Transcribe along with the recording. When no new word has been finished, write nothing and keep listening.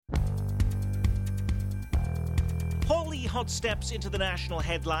3 hot steps into the national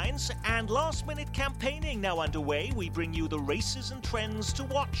headlines and last-minute campaigning now underway. We bring you the races and trends to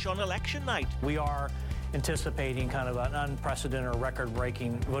watch on election night. We are anticipating kind of an unprecedented or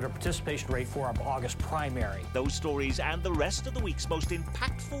record-breaking voter participation rate for our August primary. Those stories and the rest of the week's most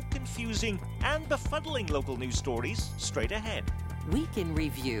impactful, confusing and befuddling local news stories straight ahead. Week in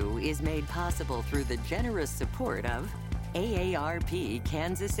Review is made possible through the generous support of AARP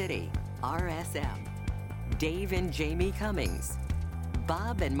Kansas City, RSM, Dave and Jamie Cummings,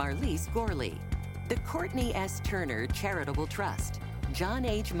 Bob and Marlise Gorley, the Courtney S. Turner Charitable Trust, John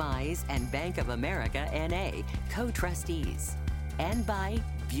H. Mize and Bank of America N.A. co-trustees, and by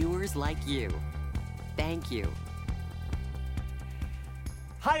viewers like you. Thank you.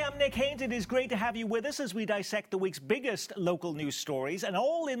 Hi, I'm Nick Haint. It is great to have you with us as we dissect the week's biggest local news stories, and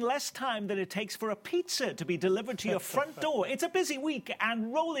all in less time than it takes for a pizza to be delivered to your front door. It's a busy week,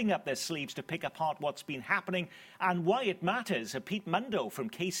 and rolling up their sleeves to pick apart what's been happening and why it matters are Pete Mundo from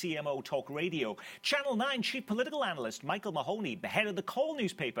KCMO Talk Radio, Channel 9 Chief Political Analyst Michael Mahoney, the head of the Call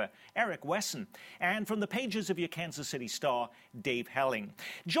newspaper, Eric Wesson, and from the pages of your Kansas City Star, Dave Helling.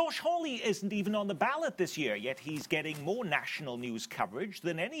 Josh Hawley isn't even on the ballot this year, yet he's getting more national news coverage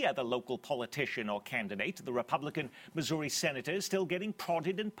than any other local politician or candidate. The Republican Missouri senator is still getting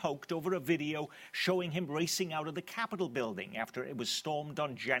prodded and poked over a video showing him racing out of the Capitol building after it was stormed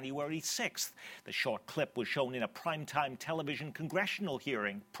on January 6th. The short clip was shown in a primetime television congressional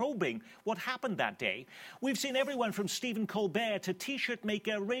hearing, probing what happened that day. We've seen everyone from Stephen Colbert to T-shirt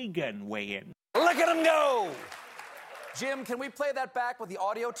maker Reagan weigh in. Look at him go! Jim, can we play that back with the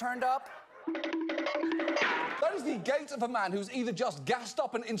audio turned up? That is the gait of a man who's either just gassed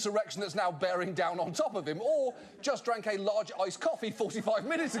up an insurrection that's now bearing down on top of him, or just drank a large iced coffee 45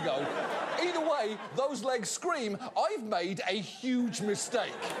 minutes ago. Either way, those legs scream, I've made a huge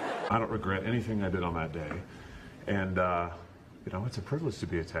mistake. I don't regret anything I did on that day. And, it's a privilege to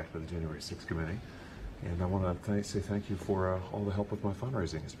be attacked by the January 6th committee. And I want to say thank you for all the help with my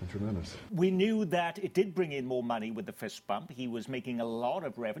fundraising. It's been tremendous. We knew that it did bring in more money with the fist bump. He was making a lot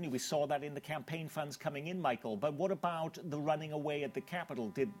of revenue. We saw that in the campaign funds coming in, Michael. But what about the running away at the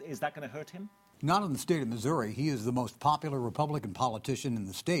Capitol? Is that going to hurt him? Not in the state of Missouri. He is the most popular Republican politician in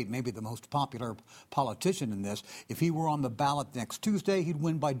the state, maybe the most popular politician in this. If he were on the ballot next Tuesday, he'd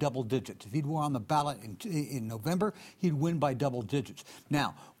win by double digits. If he were on the ballot in November, he'd win by double digits.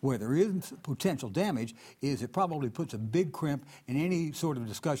 Now, where there is potential damage is it probably puts a big crimp in any sort of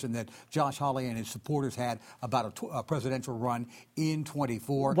discussion that Josh Hawley and his supporters had about a presidential run in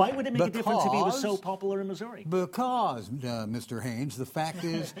 24. Why would it make a difference if he was so popular in Missouri? Because, Mr. Haynes, the fact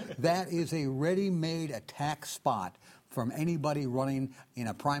is that is a ready-made attack spot from anybody running in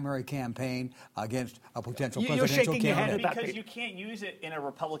a primary campaign against a potential presidential candidate. Because you can't use it in a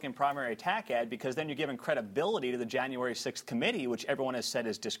Republican primary attack ad, because then you're giving credibility to the January 6th committee, which everyone has said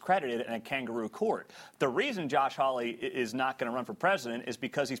is discredited in a kangaroo court. The reason Josh Hawley is not going to run for president is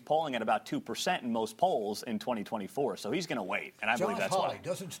because he's polling at about 2% in most polls in 2024. So he's going to wait, and I believe that's why. Josh Hawley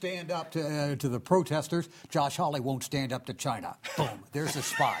doesn't stand up to the protesters. Josh Hawley won't stand up to China. Boom. There's the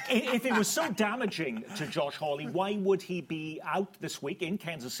spot. If it was so damaging to Josh Hawley, why would he be out this week in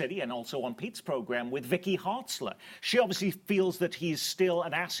Kansas City and also on Pete's program with Vicky Hartzler? She obviously feels that he's still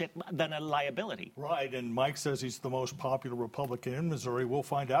an asset than a liability. Right, and Mike says he's the most popular Republican in Missouri. We'll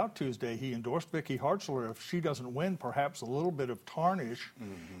find out Tuesday. He endorsed Vicky Hartzler. If she doesn't win, perhaps a little bit of tarnish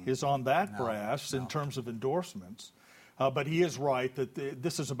is on that brass in terms of endorsements. But he is right that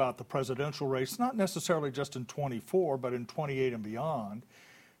this is about the presidential race, not necessarily just in 24, but in 28 and beyond.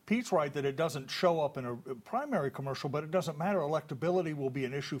 Pete's right that it doesn't show up in a primary commercial, but it doesn't matter. Electability will be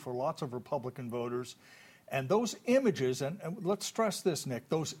an issue for lots of Republican voters. And those images, and let's stress this, Nick,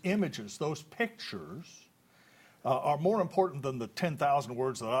 those images, those pictures are more important than the 10,000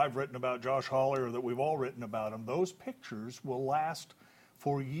 words that I've written about Josh Hawley or that we've all written about him. Those pictures will last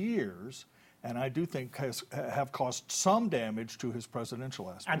for years, and I do think have caused some damage to his presidential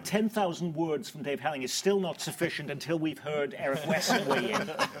aspirations. And 10,000 words from Dave Helling is still not sufficient until we've heard Eric Wesson weigh in.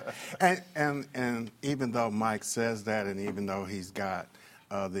 And even though Mike says that, and even though he's got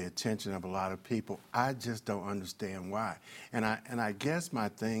the attention of a lot of people, I just don't understand why. And I guess my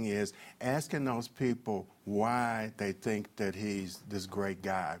thing is asking those people why they think that he's this great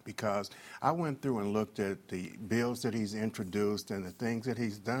guy, because I went through and looked at the bills that he's introduced and the things that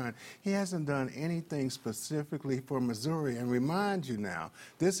he's done. He hasn't done anything specifically for Missouri. And remind you now,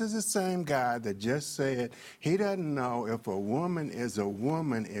 this is the same guy that just said he doesn't know if a woman is a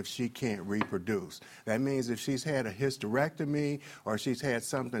woman if she can't reproduce. That means if she's had a hysterectomy or she's had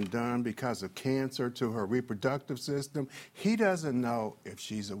something done because of cancer to her reproductive system, he doesn't know if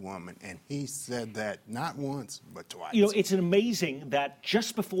she's a woman. And he said that not not once, but twice. You know, it's amazing that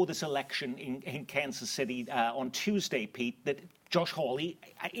just before this election in Kansas City on Tuesday, Pete, that Josh Hawley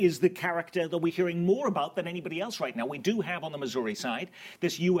is the character that we're hearing more about than anybody else right now. We do have on the Missouri side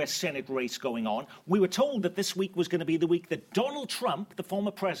this U.S. Senate race going on. We were told that this week was going to be the week that Donald Trump, the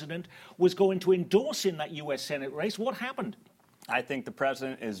former president, was going to endorse in that U.S. Senate race. What happened? I think the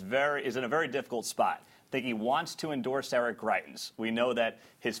president is in a very difficult spot. I think he wants to endorse Eric Greitens. We know that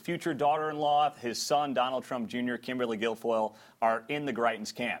his future daughter-in-law, his son, Donald Trump Jr., Kimberly Guilfoyle, are in the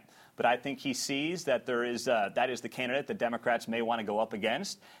Greitens camp. But I think he sees that that is the candidate that Democrats may want to go up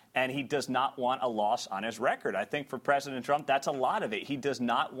against, and he does not want a loss on his record. I think for President Trump, that's a lot of it. He does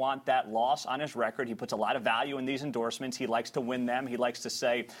not want that loss on his record. He puts a lot of value in these endorsements. He likes to win them. He likes to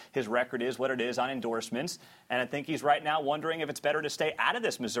say his record is what it is on endorsements. And I think he's right now wondering if it's better to stay out of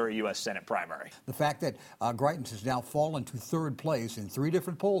this Missouri U.S. Senate primary. The fact that Greitens has now fallen to third place in 3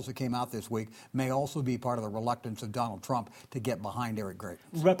 different polls that came out this week may also be part of the reluctance of Donald Trump to get behind Eric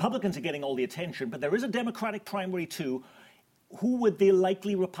Greitens. Republicans are getting all the attention, but there is a Democratic primary too. Who would the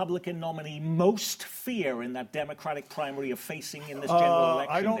likely Republican nominee most fear in that Democratic primary of facing in this general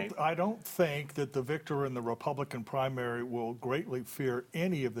election? I don't think that the victor in the Republican primary will greatly fear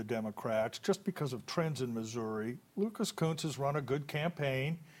any of the Democrats just because of trends in Missouri. Lucas Kunce has run a good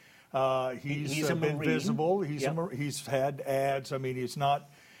campaign. He's been visible. He's had ads. I mean, he's not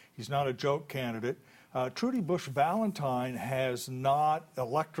a joke candidate. Trudy Busch Valentine has not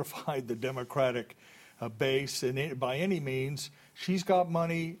electrified the Democratic base by any means. She's got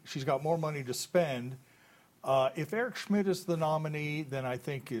money. She's got more money to spend. If Eric Schmitt is the nominee, then I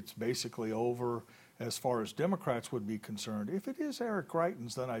think it's basically over as far as Democrats would be concerned. If it is Eric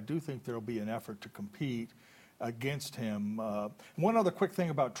Greitens, then I do think there will be an effort to compete against him. One other quick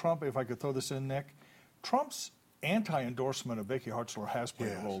thing about Trump, if I could throw this in, Nick. Trump's anti-endorsement of Vicky Hartzler has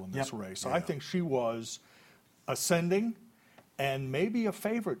played a role in this race. Yeah. I think she was ascending and maybe a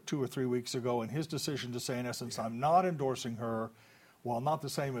favorite 2 or 3 weeks ago, and his decision to say, in essence, I'm not endorsing her, while not the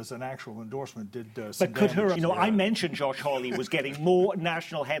same as an actual endorsement, did some But could damage. her, you know, I mentioned Josh Hawley was getting more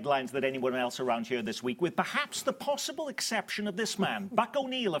national headlines than anyone else around here this week, with perhaps the possible exception of this man. Buck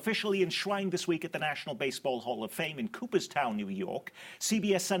O'Neil, officially enshrined this week at the National Baseball Hall of Fame in Cooperstown, New York.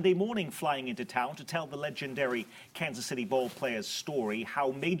 CBS Sunday Morning flying into town to tell the legendary Kansas City ball player's story,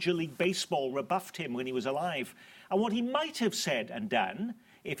 how Major League Baseball rebuffed him when he was alive, and what he might have said and done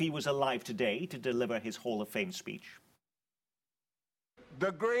if he was alive today to deliver his Hall of Fame speech.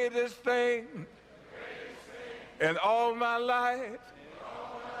 The greatest thing in all my life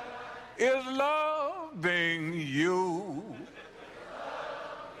is loving you.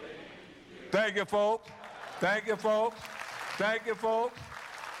 Thank you, folks. Thank you, folks. Thank you, folks.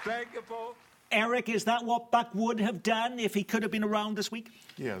 Thank you, folks. Eric, is that what Buck would have done if he could have been around this week?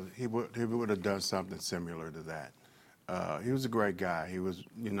 Yeah, he would have done something similar to that. He was a great guy. He was,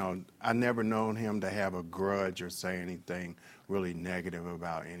 you know, I never known him to have a grudge or say anything really negative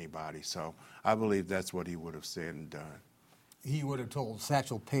about anybody. So I believe that's what he would have said and done. He would have told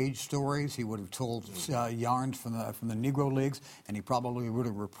Satchel Paige stories. He would have told yarns from the Negro Leagues, and he probably would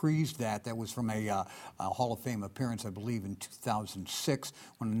have reprised that. That was from a Hall of Fame appearance, I believe, in 2006,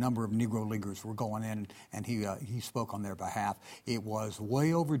 when a number of Negro Leaguers were going in, and he spoke on their behalf. It was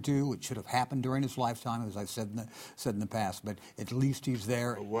way overdue. It should have happened during his lifetime, as I've said in the past. But at least he's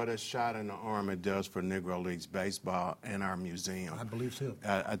there. What a shot in the arm it does for Negro Leagues baseball and our museum. I believe so.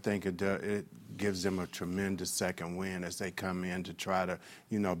 I think it gives them a tremendous second win as they come in to try to,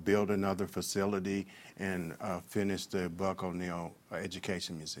 you know, build another facility and finish the Buck O'Neil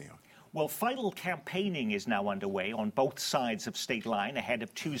Education Museum. Well, final campaigning is now underway on both sides of state line ahead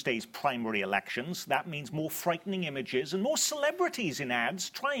of Tuesday's primary elections. That means more frightening images and more celebrities in ads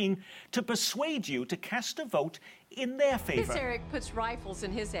trying to persuade you to cast a vote in their favor. This Eric puts rifles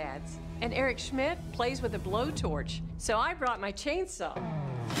in his ads, and Eric Schmitt plays with a blowtorch. So I brought my chainsaw.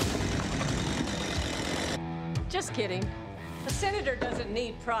 Just kidding. A senator doesn't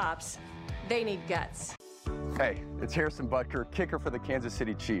need props. They need guts. Hey, it's Harrison Butker, kicker for the Kansas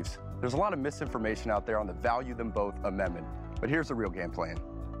City Chiefs. There's a lot of misinformation out there on the Value Them Both amendment, but here's the real game plan.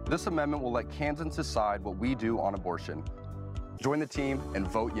 This amendment will let Kansans decide what we do on abortion. Join the team and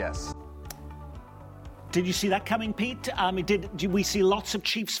vote yes. Did you see that coming, Pete? Did we see lots of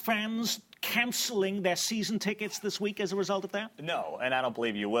Chiefs fans cancelling their season tickets this week as a result of that? No, and I don't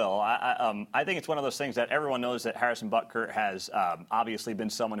believe you will. I think it's one of those things that everyone knows that Harrison Butker has obviously been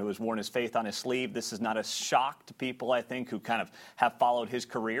someone who has worn his faith on his sleeve. This is not a shock to people, I think, who kind of have followed his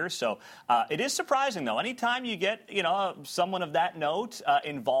career. So it is surprising, though. Anytime you get, someone of that note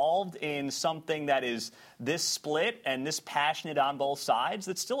involved in something that is this split and this passionate on both sides,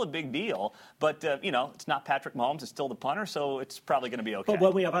 that's still a big deal. But, it's not Patrick Mahomes. It's still the punter, so it's probably going to be okay. But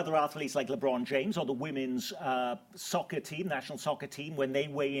when we have other athletes like LeBron James or the women's soccer team, national soccer team, when they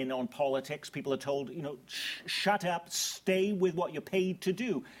weigh in on politics, people are told, shut up, stay with what you're paid to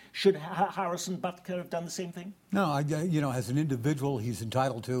do. Should Harrison Butker have done the same thing? No, as an individual, he's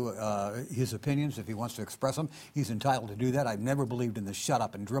entitled to his opinions if he wants to express them. He's entitled to do that. I've never believed in the shut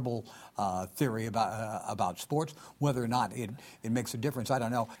up and dribble theory about sports. Whether or not it makes a difference, I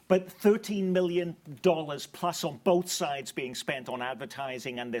don't know. But $13 million plus on both sides being spent on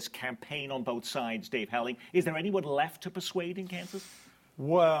advertising and this campaign on both sides, Dave Helling. Is there anyone left to persuade in Kansas?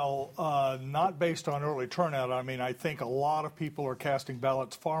 Well, not based on early turnout. I mean, I think a lot of people are casting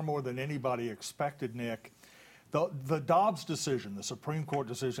ballots far more than anybody expected, Nick. The Dobbs decision, the Supreme Court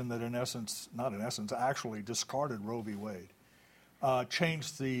decision that actually discarded Roe v. Wade,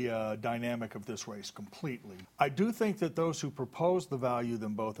 changed the dynamic of this race completely. I do think that those who proposed the Value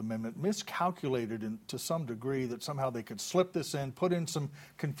Them Both amendment miscalculated to some degree that somehow they could slip this in, put in some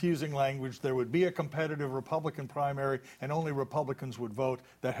confusing language. There would be a competitive Republican primary and only Republicans would vote.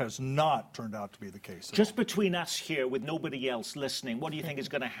 That has not turned out to be the case. Just between us here with nobody else listening, what do you think is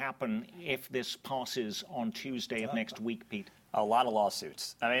going to happen if this passes on Tuesday of next week, Pete? A lot of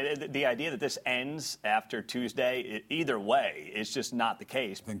lawsuits. I mean, the idea that this ends after Tuesday, either way, is just not the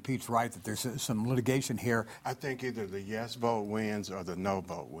case. I think Pete's right that there's some litigation here. I think either the yes vote wins or the no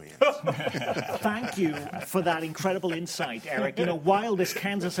vote wins. Thank you for that incredible insight, Eric. While this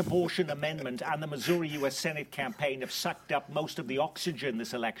Kansas abortion amendment and the Missouri U.S. Senate campaign have sucked up most of the oxygen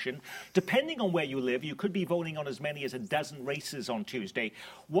this election, depending on where you live, you could be voting on as many as a dozen races on Tuesday.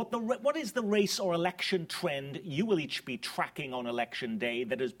 What is the race or election trend you will each be tracking on Election Day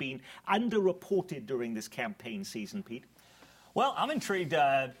that has been underreported during this campaign season, Pete? Well, I'm intrigued.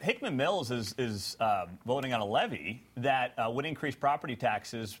 Hickman Mills is voting on a levy that would increase property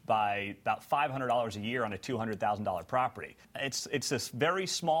taxes by about $500 a year on a $200,000 property. It's this very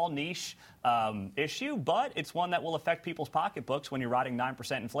small niche issue, but it's one that will affect people's pocketbooks when you're riding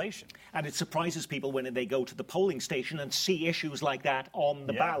 9% inflation. And it surprises people when they go to the polling station and see issues like that on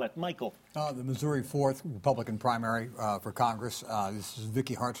the ballot. Michael? The Missouri 4th Republican primary for Congress. This is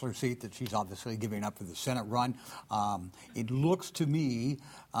Vicky Hartzler's seat that she's obviously giving up for the Senate run. It looks to me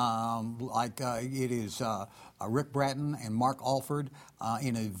like it is Rick Bratton and Mark Alford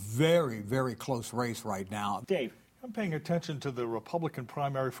in a very, very close race right now. Dave? I'm paying attention to the Republican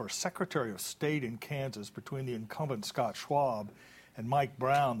primary for Secretary of State in Kansas between the incumbent Scott Schwab and Mike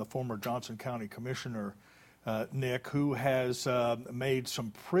Brown, the former Johnson County Commissioner, Nick, who has made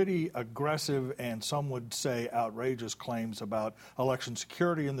some pretty aggressive and some would say outrageous claims about election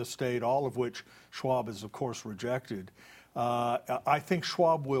security in the state, all of which Schwab has, of course, rejected. I think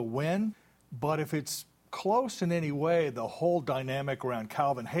Schwab will win, but if it's close in any way, the whole dynamic around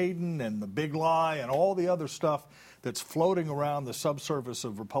Calvin Hayden and the big lie and all the other stuff that's floating around the subsurface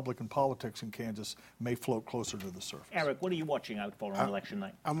of Republican politics in Kansas may float closer to the surface. Eric, what are you watching out for on election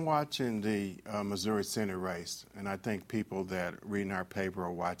night? I'm watching the Missouri Senate race, and I think people that reading our paper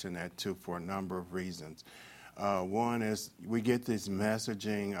are watching that too for a number of reasons. One is we get this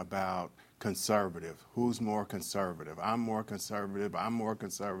messaging about conservative. Who's more conservative? I'm more conservative. I'm more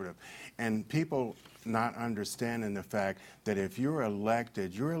conservative. And people not understanding the fact that if you're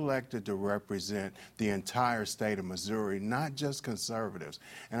elected to represent the entire state of Missouri, not just conservatives.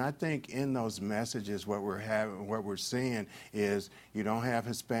 And I think in those messages, what we're seeing is you don't have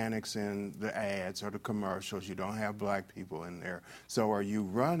Hispanics in the ads or the commercials. You don't have black people in there. So are you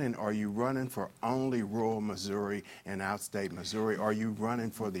running for only rural Missouri and outstate Missouri? Or are you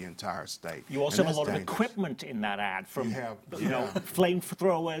running for the entire state? You also have a lot of equipment in that ad, from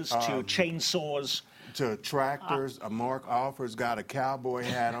flamethrowers to chainsaws. To tractors. Mark Alford's got a cowboy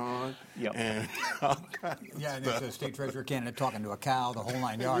hat on. Yep. And and there's a state treasurer candidate talking to a cow, the whole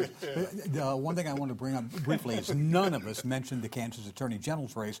 9 yards. The one thing I want to bring up briefly is none of us mentioned the Kansas Attorney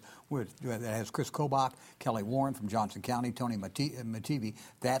General's race that has Chris Kobach, Kelly Warren from Johnson County, Tony Mattivi.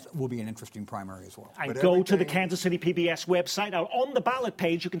 That will be an interesting primary as well. And go to the Kansas City PBS website. On the ballot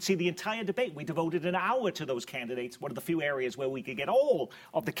page, you can see the entire debate. We devoted an hour to those candidates, one of the few areas where we could get all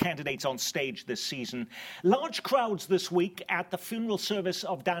of the candidates on stage this season. Washington. Large crowds this week at the funeral service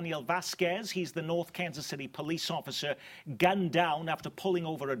of Daniel Vasquez. He's the North Kansas City police officer gunned down after pulling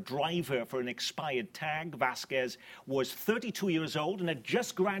over a driver for an expired tag. Vasquez was 32 years old and had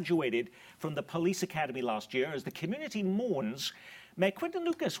just graduated from the police academy last year. As the community mourns, Mayor Quinton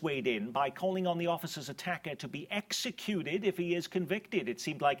Lucas weighed in by calling on the officer's attacker to be executed if he is convicted. It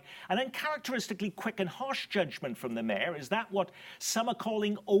seemed like an uncharacteristically quick and harsh judgment from the mayor. Is that what some are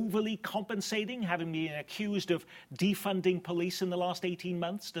calling overly compensating, having been accused of defunding police in the last 18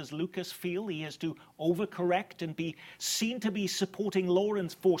 months? Does Lucas feel he has to overcorrect and be seen to be supporting law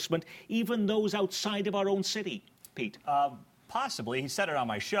enforcement, even those outside of our own city? Pete? Possibly. He said it on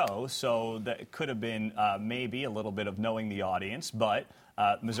my show, so that could have been maybe a little bit of knowing the audience. But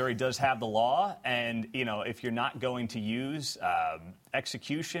Missouri does have the law, and, you know, if you're not going to use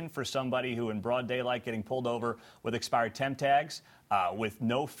execution for somebody who in broad daylight getting pulled over with expired temp tags, with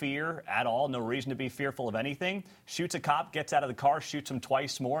no fear at all, no reason to be fearful of anything, shoots a cop, gets out of the car, shoots him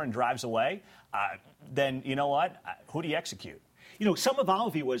twice more and drives away, then, you know what? Who do you execute? You know, some of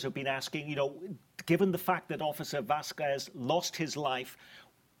our viewers have been asking, you know, given the fact that Officer Vasquez lost his life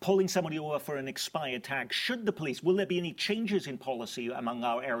pulling somebody over for an expired tag, will there be any changes in policy among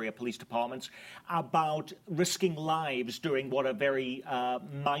our area police departments about risking lives during what are very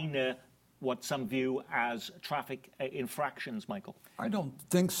minor, what some view as traffic infractions, Michael? I don't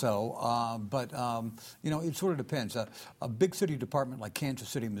think so, but, you know, it sort of depends. A big city department like Kansas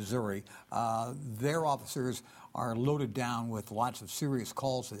City, Missouri, their officers are loaded down with lots of serious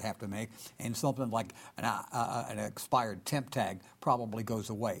calls they have to make, and something like an expired temp tag probably goes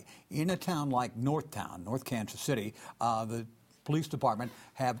away. In a town like North Kansas City, the police department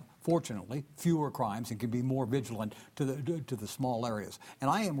have, fortunately, fewer crimes and can be more vigilant to the small areas. And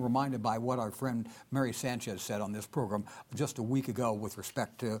I am reminded by what our friend Mary Sanchez said on this program just a week ago with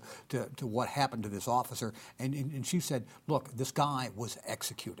respect to what happened to this officer. And she said, look, this guy was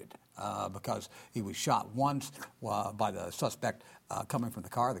executed because he was shot once by the suspect coming from the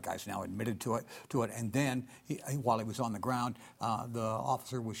car. The guy's now admitted to it. And then, while he was on the ground, the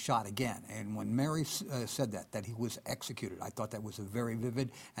officer was shot again. And when Mary said that he was executed, I thought that was a very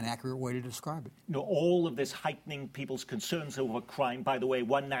vivid and accurate way to describe it. You know, all of this heightening people's concerns over crime. By the way,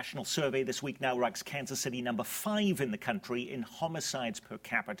 one national survey this week now ranks Kansas City number 5 in the country in homicides per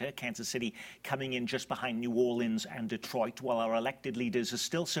capita. Kansas City coming in just behind New Orleans and Detroit, while our elected leaders are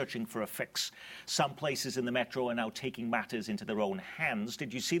still searching for a fix. Some places in the metro are now taking matters into their own hands.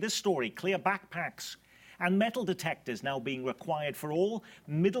 Did you see this story? Clear backpacks and metal detectors now being required for all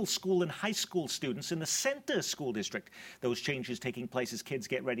middle school and high school students in the Center School District. Those changes taking place as kids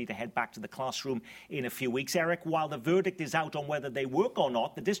get ready to head back to the classroom in a few weeks. Eric, while the verdict is out on whether they work or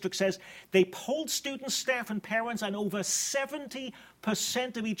not, the district says they polled students, staff and parents, and over 70%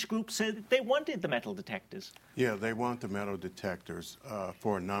 of each group said they wanted the metal detectors. Yeah, they want the metal detectors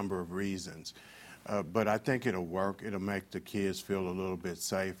for a number of reasons. But I think it'll work. It'll make the kids feel a little bit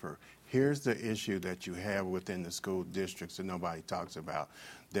safer. Here's the issue that you have within the school districts that nobody talks about,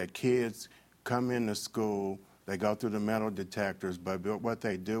 that kids come into school, they go through the metal detectors, but what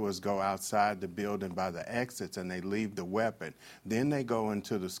they do is go outside the building by the exits and they leave the weapon. Then they go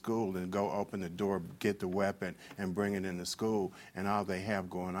into the school and go open the door, get the weapon, and bring it into school, and all they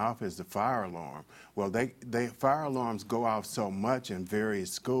have going off is the fire alarm. Well, fire alarms go off so much in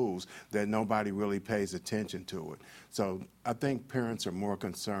various schools that nobody really pays attention to it. So I think parents are more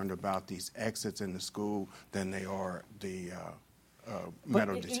concerned about these exits in the school than they are the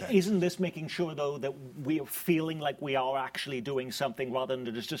metal detector. Isn't this making sure, though, that we are feeling like we are actually doing something rather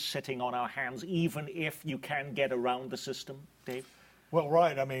than just sitting on our hands, even if you can get around the system, Dave? Well,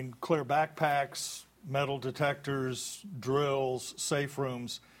 right. I mean, clear backpacks, metal detectors, drills, safe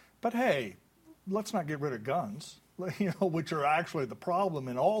rooms. But hey, let's not get rid of guns, you know, which are actually the problem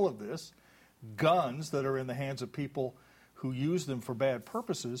in all of this. Guns that are in the hands of people who use them for bad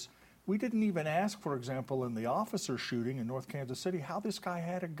purposes. We didn't even ask, for example, in the officer shooting in North Kansas City, how this guy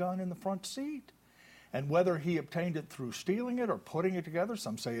had a gun in the front seat and whether he obtained it through stealing it or putting it together.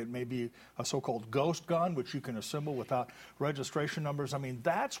 Some say it may be a so-called ghost gun, which you can assemble without registration numbers. I mean,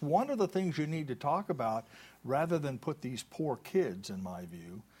 that's one of the things you need to talk about rather than put these poor kids, in my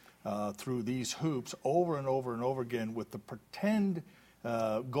view, through these hoops over and over and over again with the pretend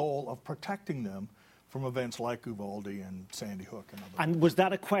goal of protecting them from events like Uvalde and Sandy Hook and others. And was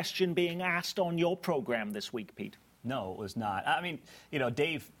that a question being asked on your program this week, Pete? No, it was not. I mean, you know,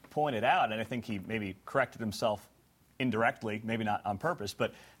 Dave pointed out, and I think he maybe corrected himself indirectly, maybe not on purpose,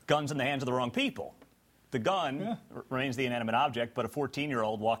 but guns in the hands of the wrong people. The gun remains the inanimate object, but a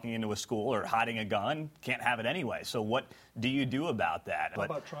 14-year-old walking into a school or hiding a gun can't have it anyway. So what do you do about that? How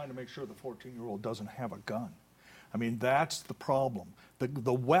about trying to make sure the 14-year-old doesn't have a gun? I mean, that's the problem.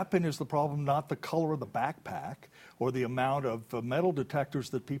 The weapon is the problem, not the color of the backpack or the amount of metal detectors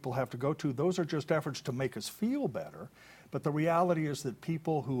that people have to go to. Those are just efforts to make us feel better. But the reality is that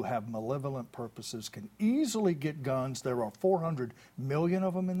people who have malevolent purposes can easily get guns. There are 400 million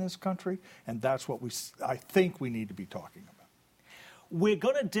of them in this country, and that's what I think we need to be talking about. We're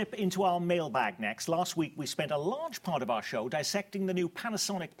going to dip into our mailbag next. Last week, we spent a large part of our show dissecting the new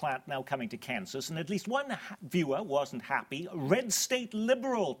Panasonic plant now coming to Kansas, and at least one viewer wasn't happy. Red State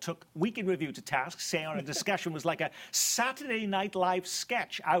Liberal took Week in Review to task, saying our discussion was like a Saturday Night Live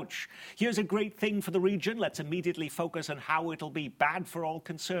sketch. Ouch. Here's a great thing for the region. Let's immediately focus on how it'll be bad for all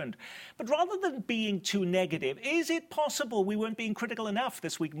concerned. But rather than being too negative, is it possible we weren't being critical enough?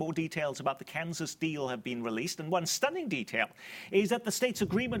 This week, more details about the Kansas deal have been released, and one stunning detail is that the state's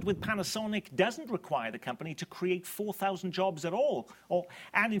agreement with Panasonic doesn't require the company to create 4,000 jobs at all.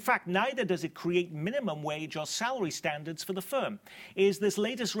 And in fact, neither does it create minimum wage or salary standards for the firm. Is this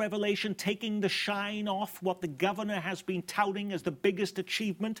latest revelation taking the shine off what the governor has been touting as the biggest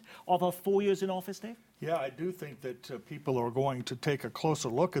achievement of her 4 years in office, Dave? Yeah, I do think that people are going to take a closer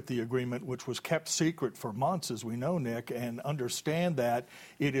look at the agreement, which was kept secret for months, as we know, Nick, and understand that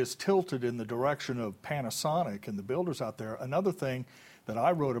it is tilted in the direction of Panasonic and the builders out there. Another thing that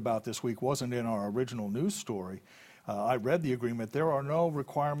I wrote about this week wasn't in our original news story. I read the agreement. There are no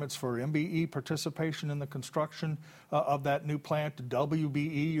requirements for MBE participation in the construction of that new plant,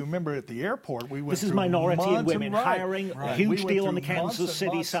 WBE. You remember at the airport, we went This is minority and women hiring, a huge deal on the Kansas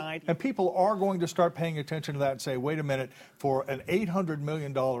City side. And people are going to start paying attention to that and say, wait a minute, for an $800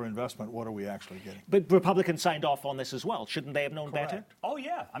 million investment, what are we actually getting? But Republicans signed off on this as well. Shouldn't they have known better? Oh,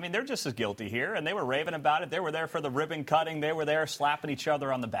 yeah. I mean, they're just as guilty here, and they were raving about it. They were there for the ribbon cutting. They were there slapping each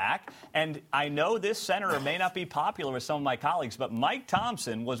other on the back. And I know this senator may not be popular with some of my colleagues, but Mike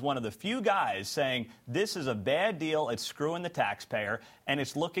Thompson was one of the few guys saying this is a bad deal, it's screwing the taxpayer, and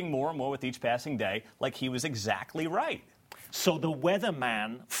it's looking more and more with each passing day like he was exactly right. So the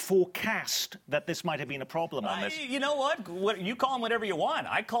weatherman forecast that this might have been a problem on this. You know what? You call him whatever you want.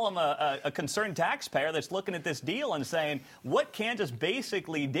 I call him a concerned taxpayer that's looking at this deal and saying what Kansas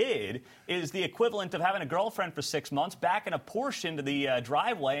basically did is the equivalent of having a girlfriend for 6 months, backing a Porsche into the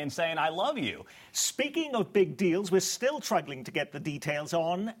driveway and saying, I love you. Speaking of big deals, we're still struggling to get the details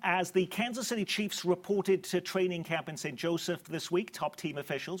on. As the Kansas City Chiefs reported to training camp in St. Joseph this week, top team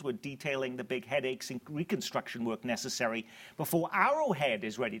officials were detailing the big headaches and reconstruction work necessary before Arrowhead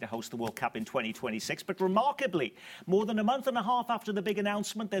is ready to host the World Cup in 2026. But remarkably, more than a month and a half after the big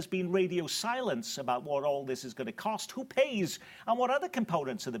announcement, there's been radio silence about what all this is going to cost, who pays, and what other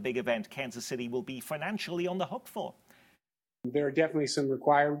components of the big event Kansas City will be financially on the hook for. There are definitely some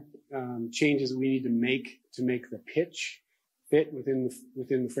required changes that we need to make the pitch fit within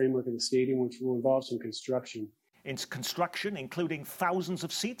the framework of the stadium, which will involve some construction. In construction, including thousands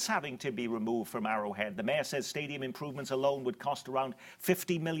of seats having to be removed from Arrowhead. The mayor says stadium improvements alone would cost around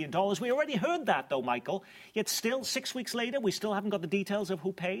 $50 million. We already heard that, though, Michael. Yet still, 6 weeks later, we still haven't got the details of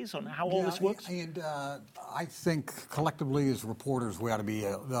who pays and how all this works. And I think collectively as reporters, we ought to be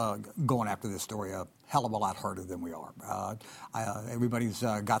going after this story a hell of a lot harder than we are. Everybody's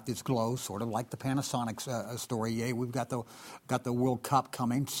got this glow, sort of like the Panasonic story. Yeah, we've got the World Cup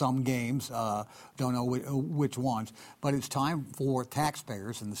coming, some games, don't know which ones. But it's time for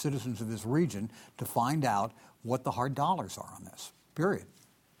taxpayers and the citizens of this region to find out what the hard dollars are on this, period.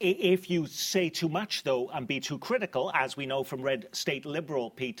 If you say too much, though, and be too critical, as we know from Red State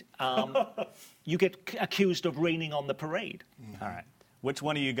Liberal, Pete, you get accused of raining on the parade. All right. Which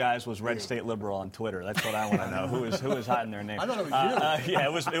one of you guys was Red State Liberal on Twitter? That's what I want to know. Who is hiding their name? I thought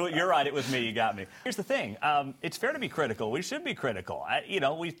it was you. Yeah, you're right. It was me. You got me. Here's the thing. It's fair to be critical. We should be critical.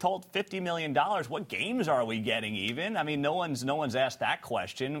 We've told $50 million. What games are we getting even? I mean, no one's asked that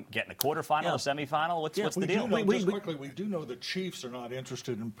question. Getting a quarterfinal, a semifinal? What's the deal? We do know the Chiefs are not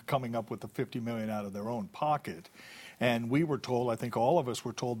interested in coming up with the $50 million out of their own pocket. And we were told, I think all of us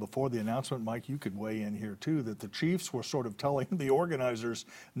were told before the announcement, Mike, you could weigh in here too, that the Chiefs were sort of telling the organizers,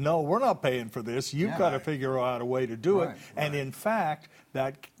 no, we're not paying for this. You've got to figure out a way to do it. And in fact,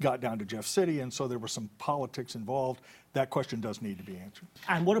 that got down to Jeff City, and so there was some politics involved. that question does need to be answered.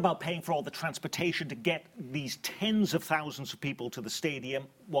 And what about paying for all the transportation to get these tens of thousands of people to the stadium,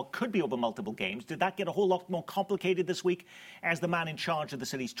 what could be over multiple games? Did that get a whole lot more complicated this week as the man in charge of the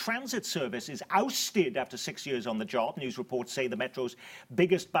city's transit service is ousted after 6 years on the job? News reports say the Metro's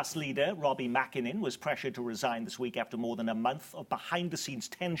biggest bus leader, Robbie McKinnon, was pressured to resign this week after more than a month of behind-the-scenes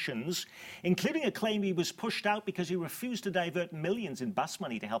tensions, including a claim he was pushed out because he refused to divert millions in bus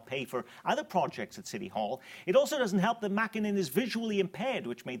money to help pay for other projects at City Hall. It also doesn't help that McKinnon is visually impaired,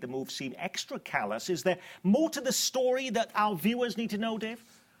 which made the move seem extra callous. Is there more to the story that our viewers need to know, Dave?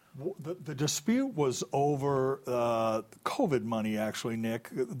 The dispute was over COVID money, actually, Nick.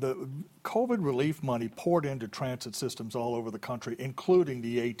 The COVID relief money poured into transit systems all over the country, including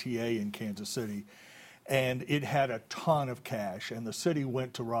the ATA in Kansas City. And it had a ton of cash. And the city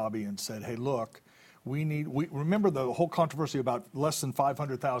went to Robbie and said, hey, look, we remember the whole controversy about less than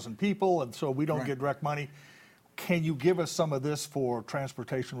 500,000 people, and so we don't get direct money. Can you give us some of this for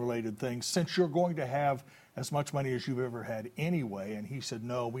transportation-related things, since you're going to have as much money as you've ever had anyway? And he said,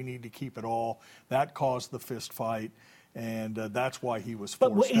 no, we need to keep it all. That caused the fist fight, and that's why he was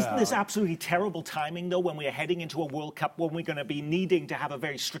forced out. But isn't this absolutely terrible timing, though, when we're heading into a World Cup, when we're going to be needing to have a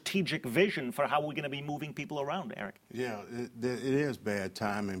very strategic vision for how we're going to be moving people around, Eric? Yeah, it is bad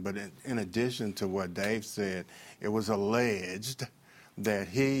timing, but in addition to what Dave said, it was alleged that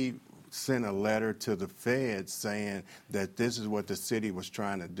he sent a letter to the feds saying that this is what the city was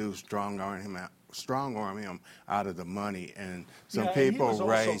trying to do, strong-arm him out of the money, and some people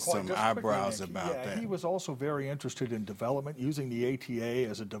raised some eyebrows about that. He was also very interested in development, using the ATA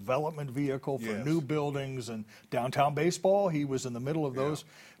as a development vehicle for new buildings and downtown baseball. He was in the middle of those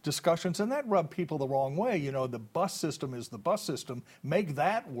discussions, and that rubbed people the wrong way. You know, the bus system is the bus system. Make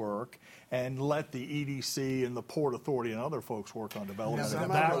that work, and let the EDC and the Port Authority and other folks work on development.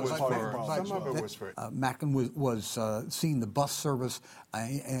 That was part of the problem. Some of it was for Mackin was seeing the bus service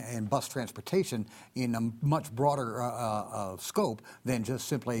and bus transportation in a much broader scope than just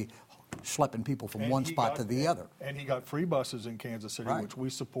simply schlepping people from one spot to the other. And he got free buses in Kansas City, which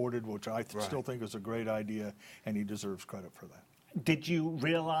we supported, which I still think is a great idea, and he deserves credit for that. Did you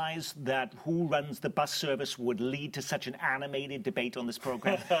realize that who runs the bus service would lead to such an animated debate on this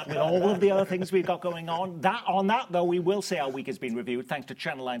program with all of the other things we've got going on? On that, though, we will say our week has been reviewed, thanks to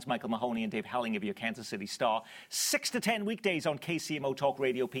Channel 9's Michael Mahoney and Dave Helling of your Kansas City Star. 6 to 10 weekdays on KCMO Talk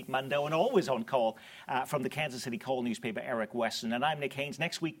Radio, Pete Mundo, and always on call from the Kansas City Call newspaper, Eric Weston. And I'm Nick Haynes.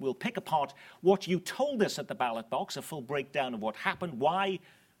 Next week, we'll pick apart what you told us at the ballot box, a full breakdown of what happened, why,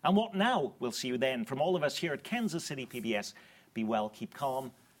 and what now. We'll see you then. From all of us here at Kansas City PBS, be well, keep calm,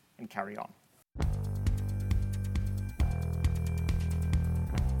 and carry on.